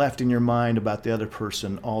 what's left in your mind about the other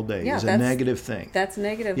person all day is a negative thing. That's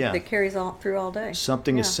negative that carries through all day.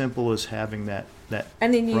 Something as simple as having that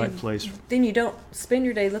and then right place. Then you don't spend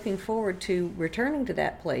your day looking forward to returning to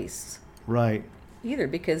that place. Right. Either,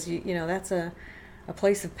 because that's a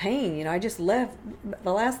place of pain. I just left.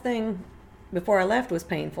 The last thing before I left was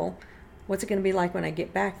painful. What's it going to be like when I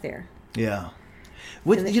get back there? Yeah.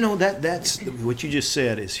 That's what you just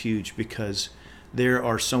said is huge, because there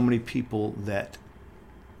are so many people that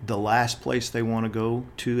the last place they want to go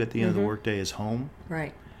to at the end of the workday is home,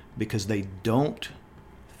 Right. because they don't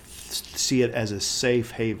see it as a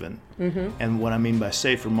safe haven. And what I mean by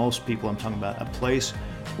safe for most people, I'm talking about a place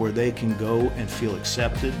where they can go and feel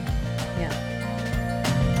accepted. Yeah.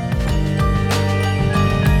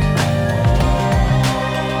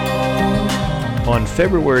 On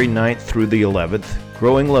February 9th through the 11th,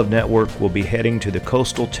 Growing Love Network will be heading to the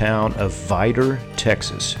coastal town of Vidor,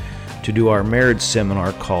 Texas, to do our marriage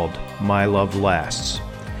seminar called My Love Lasts.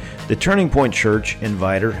 The Turning Point Church in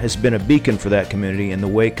Vidor has been a beacon for that community in the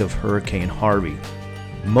wake of Hurricane Harvey.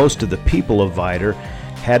 Most of the people of Vidor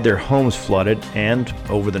had their homes flooded and,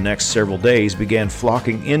 over the next several days, began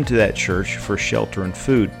flocking into that church for shelter and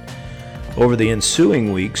food. Over the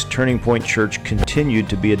ensuing weeks, Turning Point Church continued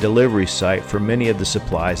to be a delivery site for many of the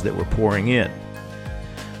supplies that were pouring in.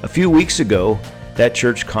 A few weeks ago, that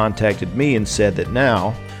church contacted me and said that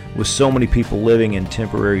now, with so many people living in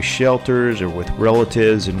temporary shelters or with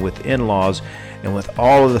relatives and with in-laws, and with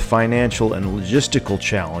all of the financial and logistical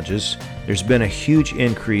challenges, there's been a huge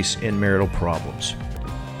increase in marital problems.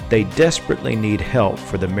 They desperately need help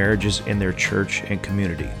for the marriages in their church and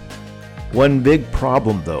community. One big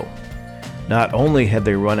problem, though, not only have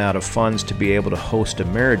they run out of funds to be able to host a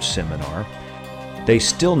marriage seminar, they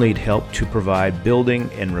still need help to provide building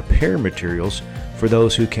and repair materials for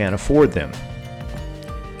those who can't afford them.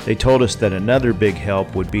 They told us that another big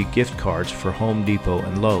help would be gift cards for Home Depot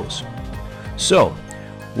and Lowe's. So,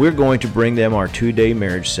 we're going to bring them our 2-day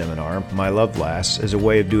marriage seminar, My Love Lasts, as a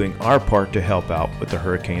way of doing our part to help out with the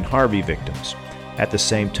Hurricane Harvey victims. At the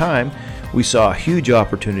same time, we saw a huge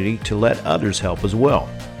opportunity to let others help as well.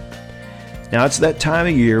 Now, it's that time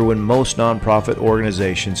of year when most nonprofit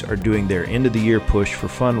organizations are doing their end-of-the-year push for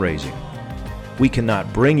fundraising. We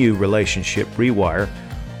cannot bring you Relationship Rewire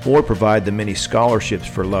or provide the many scholarships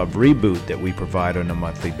for Love Reboot that we provide on a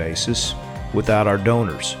monthly basis without our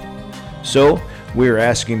donors. So, we are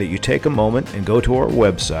asking that you take a moment and go to our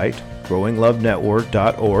website,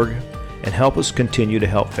 growinglovenetwork.org, and help us continue to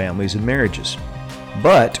help families and marriages.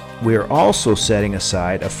 But we are also setting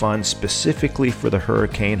aside a fund specifically for the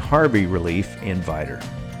Hurricane Harvey relief in Vidor.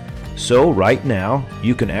 So right now,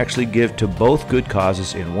 you can actually give to both good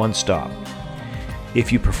causes in one stop.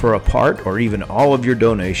 If you prefer a part or even all of your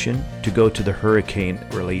donation to go to the hurricane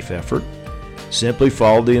relief effort, simply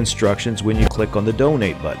follow the instructions when you click on the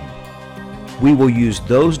donate button. We will use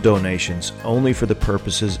those donations only for the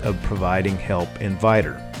purposes of providing help in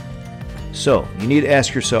Vidor. So, you need to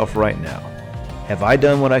ask yourself right now, have I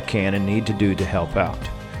done what I can and need to do to help out?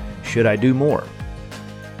 Should I do more?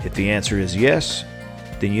 If the answer is yes,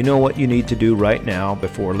 then you know what you need to do right now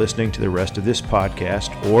before listening to the rest of this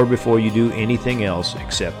podcast or before you do anything else,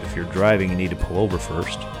 except if you're driving and need to pull over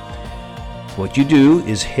first. What you do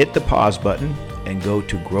is hit the pause button and go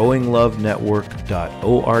to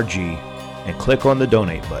growinglovenetwork.org and click on the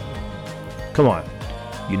donate button. Come on,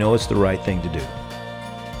 you know it's the right thing to do.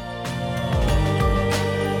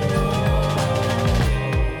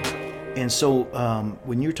 And so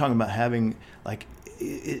when you're talking about having, like,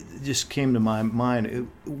 it just came to my mind,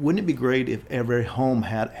 wouldn't it be great if every home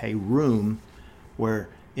had a room where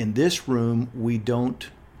in this room we don't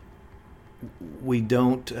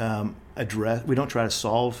try to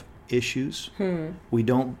solve issues. We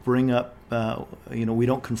don't bring up, we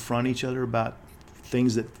don't confront each other about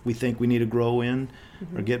things that we think we need to grow in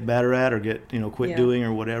or get better at or quit doing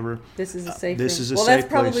or whatever. This is a safe this room. is a well, safe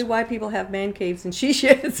that's probably place. why people have man caves and she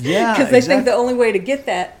sheds. Yeah, because they exactly. think the only way to get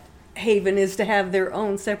that haven is to have their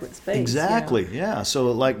own separate space. Exactly, yeah.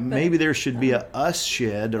 So maybe there should be a us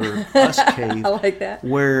shed or us cave. I like that.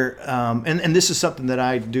 Where, and this is something that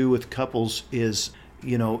I do with couples is,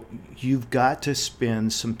 you've got to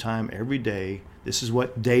spend some time every day. This is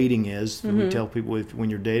what dating is. We tell people when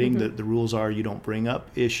you're dating, the rules are you don't bring up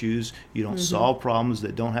issues, you don't solve problems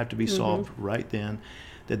that don't have to be solved right then,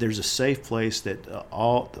 that there's a safe place that the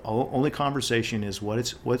only conversation is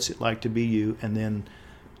what's it like to be you, and then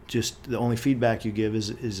just the only feedback you give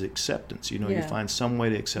is acceptance. You find some way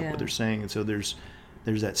to accept what they're saying, and so there's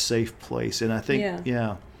that safe place. And I think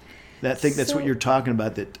that's what you're talking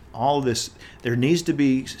about. That all of this, there needs to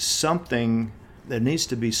be something. There needs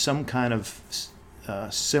to be some kind of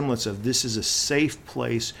semblance of this is a safe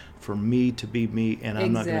place for me to be me, and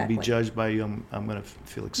I'm not going to be judged by you. I'm going to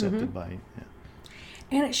feel accepted by you. Yeah.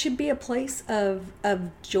 And it should be a place of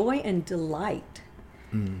joy and delight.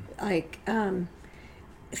 Like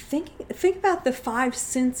think about the 5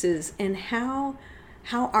 senses and how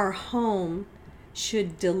our home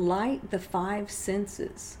should delight the 5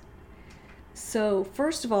 senses. So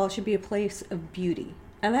first of all, it should be a place of beauty.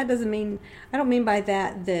 And that doesn't mean, I don't mean by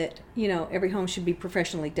that, you know, every home should be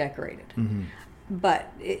professionally decorated. Mm-hmm.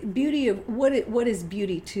 But beauty of, what is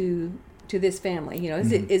beauty to this family? You know,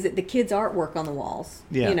 is it the kids' artwork on the walls?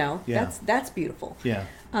 Yeah. You know, Yeah. that's beautiful. Yeah.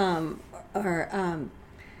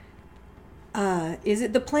 Is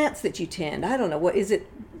it the plants that you tend? I don't know. What is it?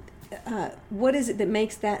 What is it that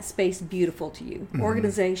makes that space beautiful to you? Mm-hmm.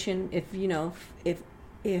 Organization. If you know, if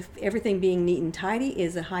everything being neat and tidy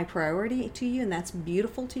is a high priority to you, and that's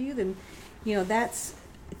beautiful to you, then you know that's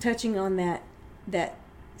touching on that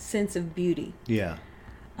sense of beauty. Yeah.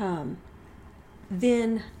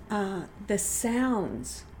 Then the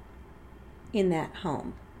sounds in that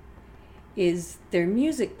home. Is there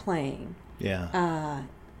music playing? Yeah.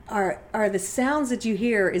 Are the sounds that you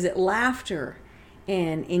hear, is it laughter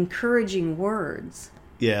and encouraging words?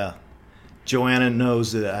 Yeah. Joanna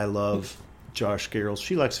knows that I love Josh Garrels.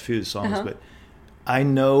 She likes a few of the songs, but I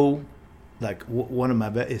know, like, one of my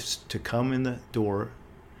best is to come in the door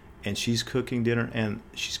and she's cooking dinner and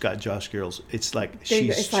she's got Josh Garrels. It's like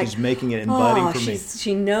she's making it inviting for me.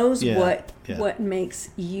 She knows Yeah. what makes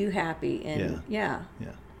you happy. And Yeah.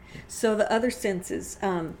 So the other senses,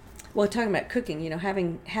 well, talking about cooking, you know,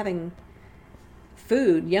 having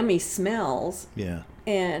food, yummy smells. Yeah.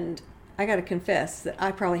 And I got to confess that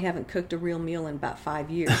I probably haven't cooked a real meal in about 5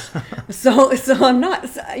 years. so I'm not,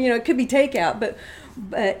 you know, it could be takeout, but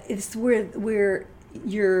it's where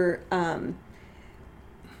you're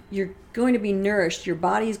going to be nourished. Your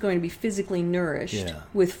body is going to be physically nourished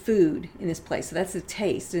with food in this place. So that's the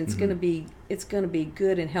taste, and it's going to be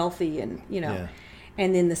good and healthy, and you know. Yeah.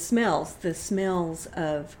 And then the smells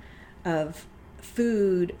of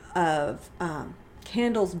food, of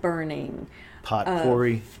candles burning,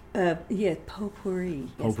 Potpourri. potpourri. Yes. Potpourri.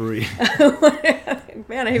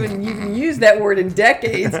 Man, I haven't even used that word in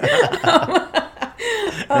decades.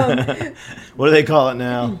 What do they call it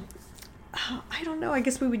now? I don't know. I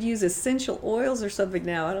guess we would use essential oils or something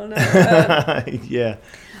now. I don't know. Yeah.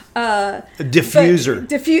 Diffuser.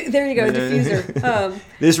 There you go, diffuser.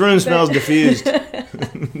 This room smells diffused.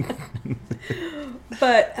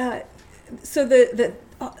 But so the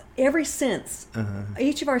every sense,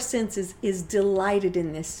 each of our senses is delighted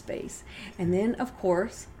in this space, and then of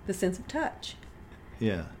course the sense of touch.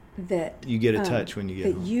 Yeah. That you get a touch when you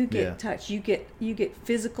get home. You get touch. You get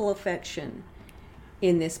physical affection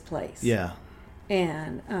in this place. Yeah.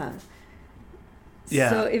 And yeah.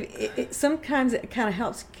 So it sometimes it kind of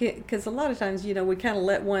helps, because a lot of times, you know, we kind of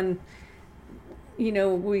let one, you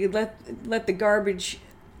know, we let the garbage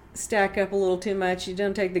stack up a little too much. You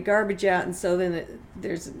don't take the garbage out, and so then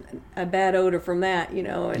there's a bad odor from that, you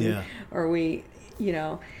know, and or we, you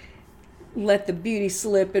know, let the beauty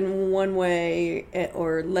slip in one way,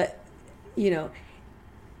 or let, you know.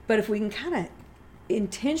 But if we can kind of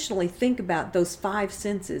intentionally think about those five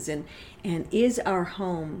senses, and is our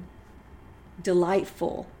home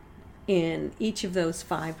delightful in each of those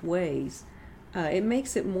five ways, it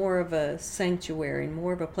makes it more of a sanctuary,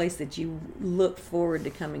 more of a place that you look forward to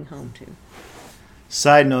coming home to.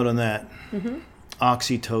 Side note on that,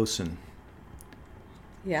 oxytocin.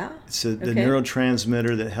 Yeah. It's the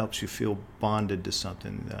neurotransmitter that helps you feel bonded to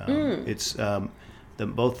something. It's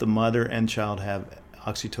both the mother and child have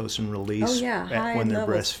oxytocin release when they're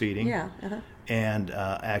breastfeeding. Yeah. And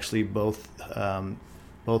actually both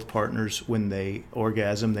partners, when they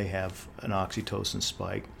orgasm, they have an oxytocin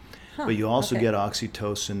spike. But you also get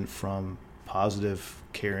oxytocin from positive,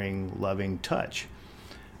 caring, loving touch.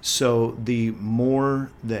 So the more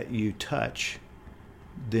that you touch,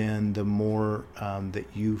 then the more that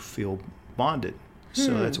you feel bonded.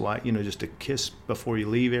 So that's why, you know, just a kiss before you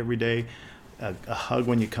leave every day, a hug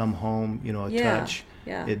when you come home, you know, a touch.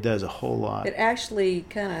 Yeah. It does a whole lot. It actually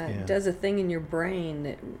kind of does a thing in your brain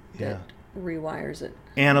that rewires it.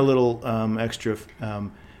 And a little extra.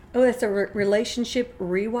 That's a relationship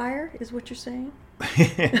rewire, is what you're saying?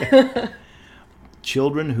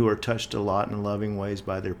 Children who are touched a lot in loving ways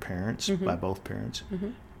by their parents, by both parents,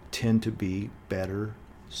 tend to be better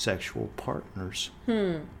sexual partners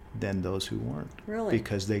than those who weren't. Really?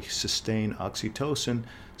 Because they sustain oxytocin.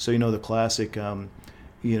 So, you know, the classic,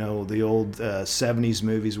 you know, the old 70s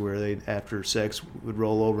movies where they, after sex, would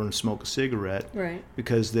roll over and smoke a cigarette. Right.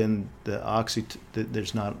 Because then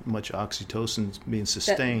there's not much oxytocin being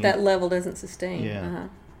sustained. That level doesn't sustain. Yeah.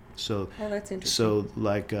 So. Oh, that's interesting. So,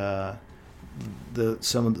 like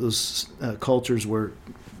some of those cultures where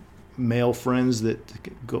male friends that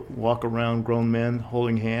walk around, grown men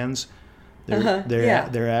holding hands,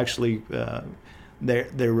 they're actually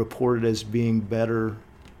they're reported as being better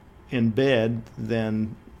in bed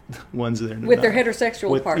than ones that are with their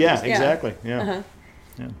heterosexual partners. Yeah, exactly. Yeah.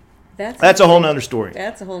 That's a whole nother story.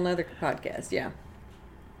 That's a whole nother podcast. Yeah.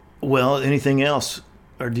 Well, anything else?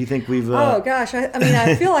 Or do you think we've... Oh, gosh. I mean,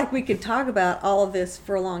 I feel like we could talk about all of this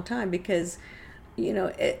for a long time because,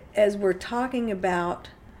 as we're talking about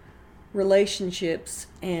relationships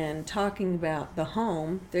and talking about the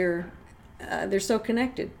home, they're so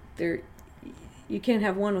connected. You can't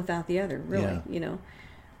have one without the other, really. Yeah.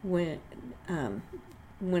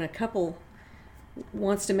 When a couple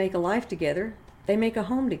wants to make a life together, they make a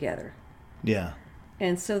home together. Yeah.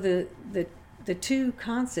 And so the two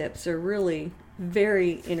concepts are really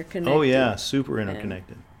very interconnected. Oh yeah, super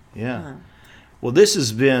interconnected. Yeah. Well, this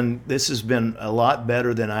has been a lot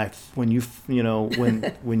better than when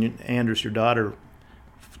Andress, your daughter,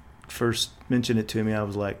 first mentioned it to me. I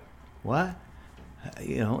was like, what?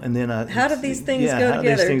 And then how did these things go together? How do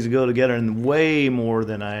these things go together? And way more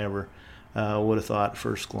than I ever would have thought at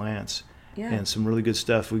first glance. Yeah. And some really good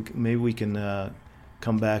stuff. Maybe we can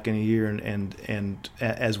come back in a year and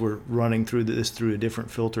as we're running through a different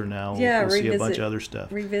filter now, we'll see a bunch of other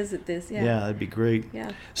stuff. Revisit this. Yeah. Yeah, that'd be great.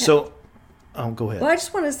 Yeah. So, go ahead. Well, I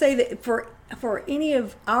just want to say that for any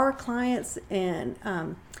of our clients and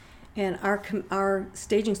our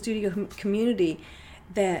staging studio community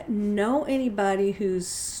that know anybody who's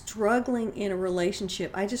struggling in a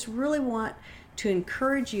relationship, I just really want to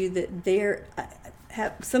encourage you that there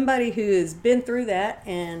have somebody who has been through that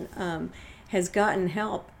and has gotten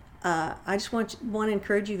help. I just want to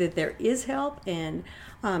encourage you that there is help, and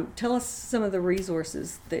tell us some of the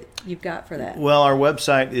resources that you've got for that. Well, our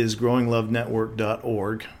website is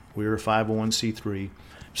growinglovenetwork.org. We're a 501c3.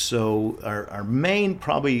 So our main,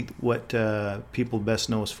 probably what people best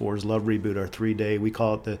know us for is Love Reboot, our 3-day. We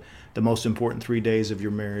call it the most important 3 days of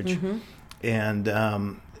your marriage. Mm-hmm. And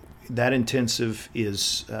that intensive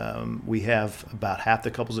is, we have about half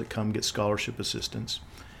the couples that come get scholarship assistance.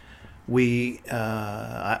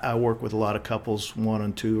 I work with a lot of couples,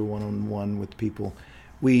 1-on-2 or 1-on-1 with people.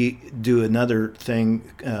 We do another thing,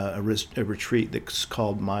 a retreat that's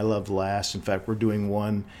called My Love Lasts. In fact, we're doing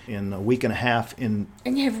one in a week and a half. And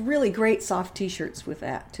you have really great soft T-shirts with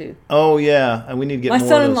that too. Oh yeah, and we need to get more of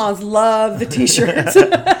those. My son-in-laws love the T-shirts.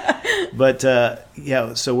 But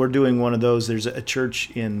so we're doing one of those. There's a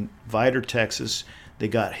church in Vidor, Texas. They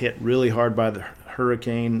got hit really hard by the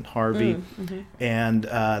Hurricane Harvey, and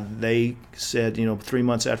they said, 3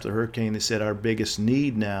 months after the hurricane, they said our biggest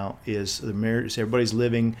need now is the marriage. Everybody's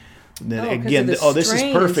living. This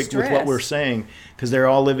is perfect with what we're saying, because they're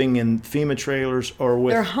all living in FEMA trailers or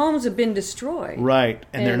with their homes have been destroyed. Right,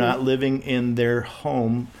 and they're not living in their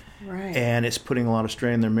home. Right. And it's putting a lot of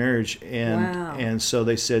strain on their marriage, and so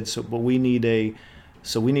they said, but we need a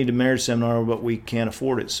marriage seminar, but we can't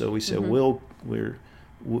afford it. So we said,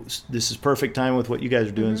 this is perfect time with what you guys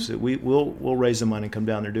are doing. So we'll raise the money and come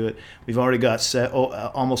down there and do it. We've already got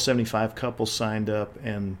almost 75 couples signed up,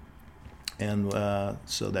 and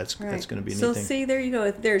so that's going to be a neat thing. So see, there you go.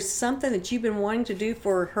 If there's something that you've been wanting to do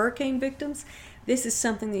for hurricane victims, this is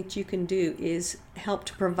something that you can do, is help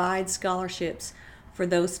to provide scholarships for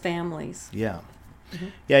those families. Yeah. Mm-hmm.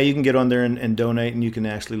 Yeah, you can get on there and donate, and you can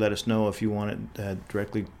actually let us know if you want it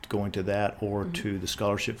directly going to that or to the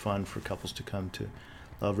scholarship fund for couples to come to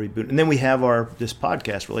Love Reboot. And then we have this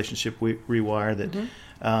podcast, Relationship Rewire, that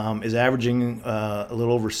is averaging a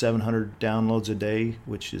little over 700 downloads a day,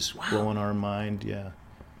 which is blowing our mind. Yeah.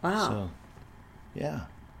 Wow. So, yeah.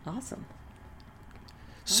 Awesome.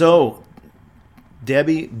 So,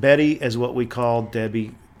 Betty is what we call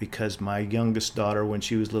Debbie, because my youngest daughter, when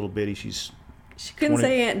she was little bitty, she couldn't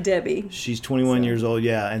say Aunt Debbie. She's 21 years old,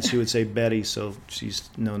 and she would say Betty, so she's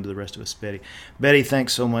known to the rest of us Betty. Betty,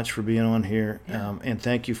 thanks so much for being on here, and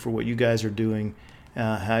thank you for what you guys are doing,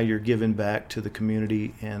 how you're giving back to the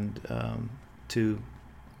community and to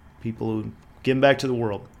people who give back to the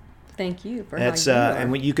world. Thank you for how you are.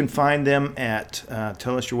 And you can find them at,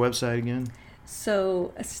 tell us your website again.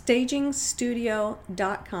 So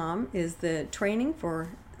stagingstudio.com is the training for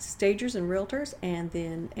stagers and realtors,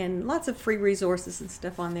 and lots of free resources and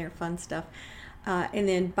stuff on there, fun stuff. And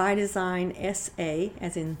then By Design SA,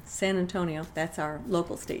 as in San Antonio, that's our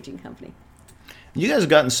local staging company. You guys have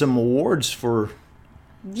gotten some awards for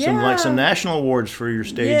some national awards for your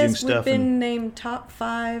staging stuff. Yes, we've been named top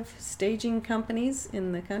 5 staging companies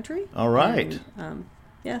in the country. All right. And,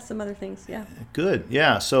 some other things. Yeah. Good.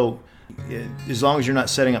 Yeah. So as long as you're not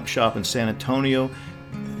setting up shop in San Antonio,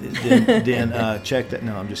 then check that.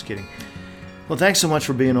 No, I'm just kidding. Well, thanks so much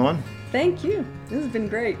for being on. Thank you. This has been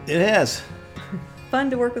great. It has. Fun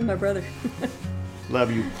to work with my brother.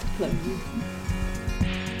 Love you. Love you.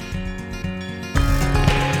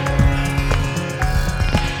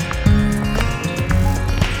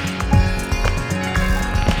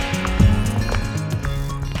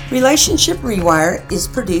 Relationship Rewire is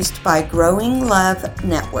produced by Growing Love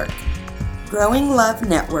Network. Growing Love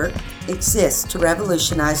Network exists to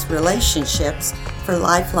revolutionize relationships for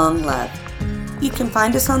lifelong love. You can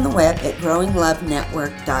find us on the web at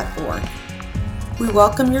growinglovenetwork.org. We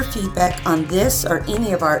welcome your feedback on this or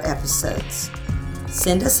any of our episodes.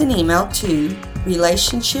 Send us an email to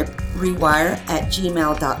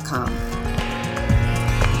relationshiprewire@gmail.com.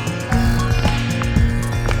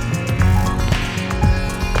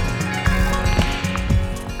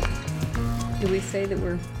 Do we say that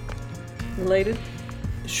we're related?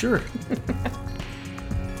 Sure.